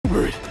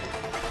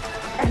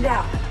and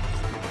out.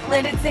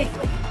 Landed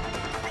safely.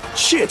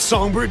 Shit,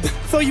 Songbird.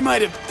 Thought you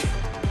might have...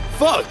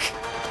 Fuck.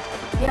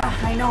 Yeah,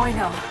 I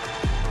know.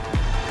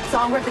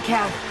 Songbird the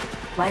cab.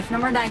 Life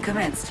number 9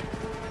 commenced.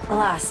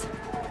 Alas,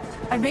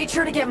 I made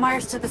sure to get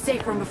Myers to the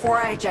safe room before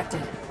I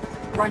ejected.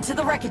 Run to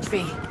the wreckage,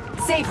 V.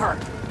 Save her.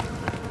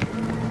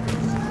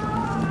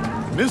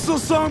 Missile,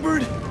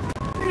 Songbird?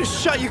 They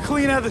just shot you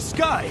clean out of the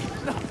sky.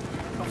 No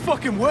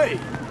fucking way.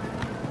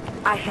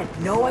 I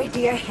had no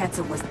idea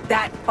Hanson was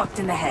that fucked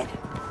in the head.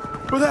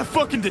 We're that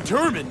fucking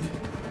determined.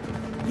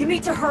 You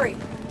need to hurry.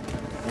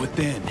 What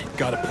then?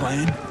 Got a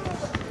plan?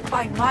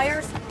 Find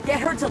Myers, get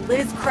her to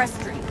Liz Crest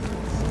Street.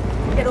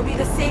 It'll be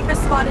the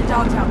safest spot in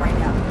Dogtown right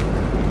now.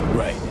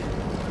 Right.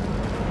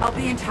 I'll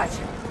be in touch.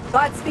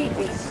 Godspeed,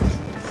 V.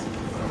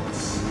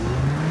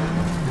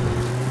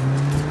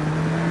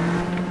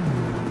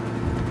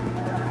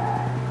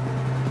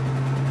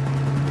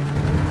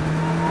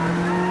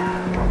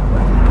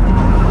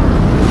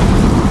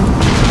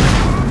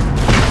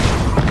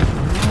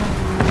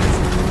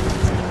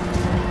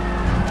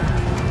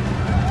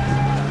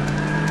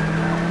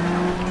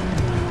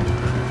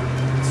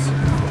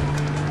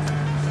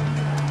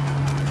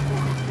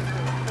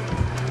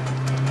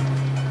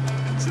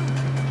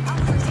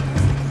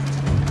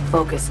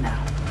 Focus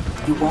now.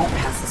 You won't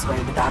pass this way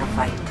without a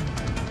fight.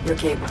 You're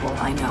capable,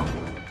 I know.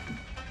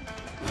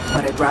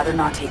 But I'd rather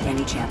not take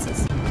any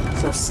chances.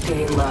 So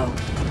stay low.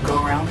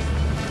 Go around.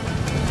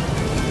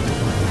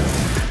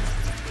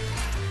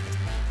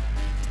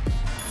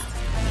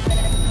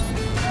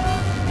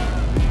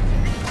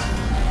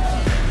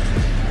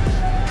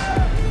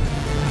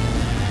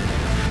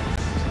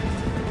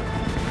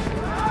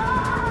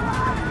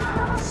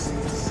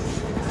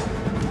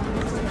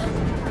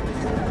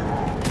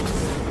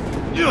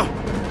 Yeah.